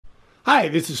Hi,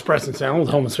 this is Preston Sound with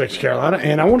Home Inspection Carolina,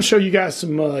 and I want to show you guys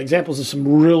some examples of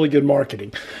some really good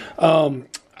marketing.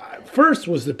 First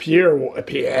was the Pierre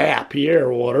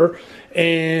water,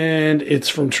 and it's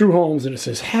from True Homes, and it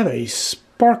says, have a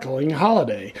sparkling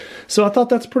holiday. So I thought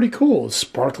that's pretty cool.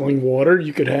 Sparkling water.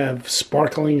 You could have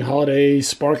sparkling holiday,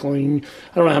 sparkling,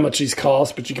 I don't know how much these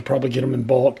cost, but you could probably get them in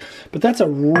bulk. But that's a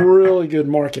really good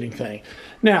marketing thing.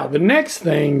 Now, the next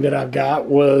thing that I've got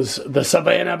was the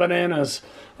Savannah Bananas.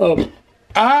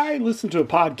 I listened to a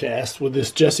podcast with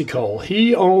this Jesse Cole.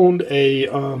 He owned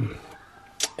a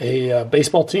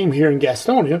baseball team here in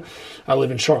Gastonia. I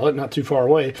live in Charlotte, not too far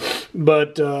away.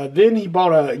 But then he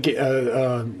bought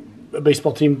a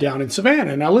baseball team down in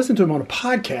Savannah. And I listened to him on a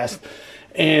podcast.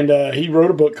 And he wrote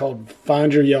a book called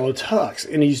Find Your Yellow Tux.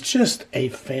 And he's just a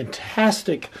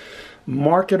fantastic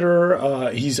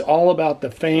marketer. He's all about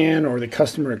the fan or the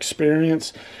customer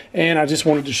experience. And I just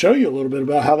wanted to show you a little bit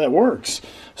about how that works.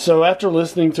 So after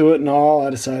listening to it and all, I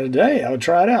decided, hey, I would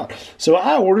try it out. So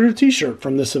I ordered a t-shirt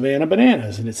from the Savannah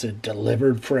Bananas, and it said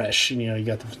delivered fresh. And, you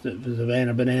got the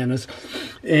Savannah Bananas.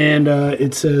 And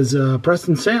it says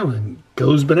Preston Salmon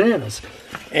goes bananas.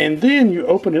 And then you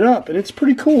open it up, and it's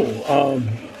pretty cool.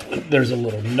 There's a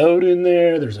little note in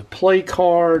there. There's a play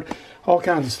card. All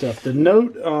kinds of stuff. The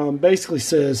note basically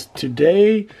says,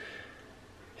 today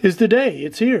is the day.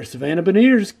 It's here. Savannah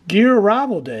Bananas Gear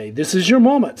Arrival Day. This is your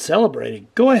moment. Celebrate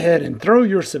it. Go ahead and throw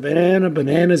your Savannah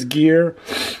Bananas gear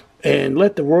and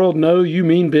let the world know you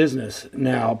mean business.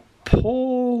 Now,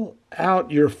 pull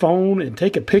out your phone and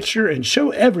take a picture and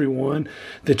show everyone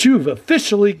that you've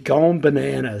officially gone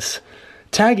bananas.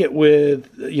 Tag it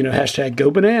with, hashtag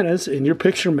Go Bananas, and your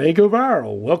picture may go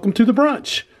viral. Welcome to the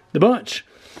bunch,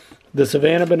 the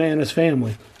Savannah Bananas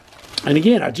family. And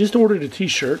again, I just ordered a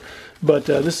t-shirt, but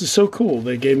this is so cool.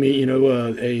 They gave me, one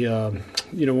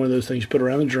of those things you put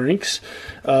around the drinks.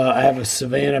 I have a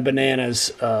Savannah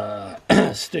Bananas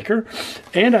sticker,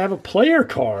 and I have a player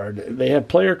card. They have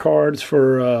player cards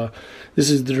for, this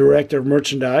is the director of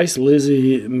merchandise,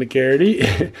 Lizzie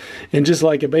McGarity. And just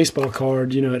like a baseball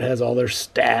card, it has all their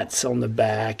stats on the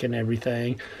back and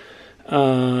everything.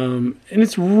 And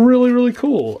it's really, really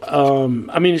cool.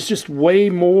 It's just way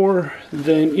more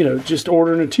than, just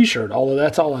ordering a t-shirt. Although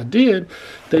that's all I did,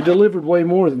 they delivered way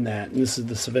more than that. And this is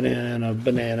the Savannah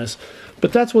Bananas.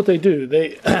 But that's what they do.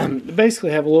 They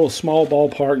basically have a little small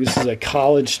ballpark. This is a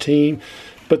college team.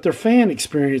 But their fan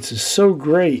experience is so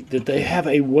great that they have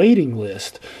a waiting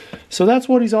list. So that's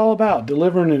what he's all about,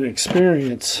 delivering an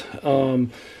experience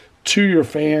to your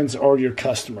fans or your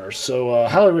customers. So I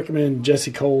highly recommend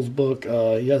Jesse Cole's book.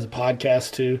 He has a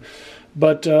podcast too.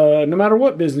 But no matter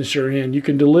what business you're in, you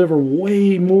can deliver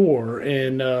way more.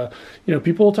 And,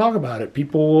 people will talk about it.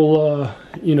 People will,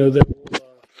 they will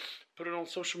put it on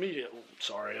social media.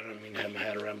 Sorry, I don't mean to have my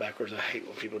hat around backwards. I hate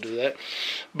when people do that.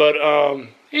 But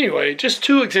anyway, just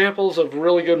two examples of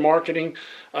really good marketing.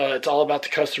 It's all about the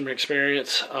customer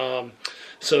experience.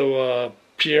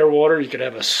 Pierre water, you could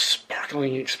have a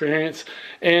sparkling experience.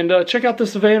 And check out the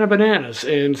Savannah Bananas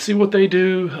and see what they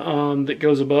do that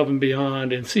goes above and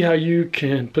beyond, and see how you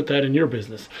can put that in your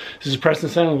business. This is Preston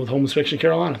Sandlin with Home Inspection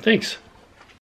Carolina. Thanks.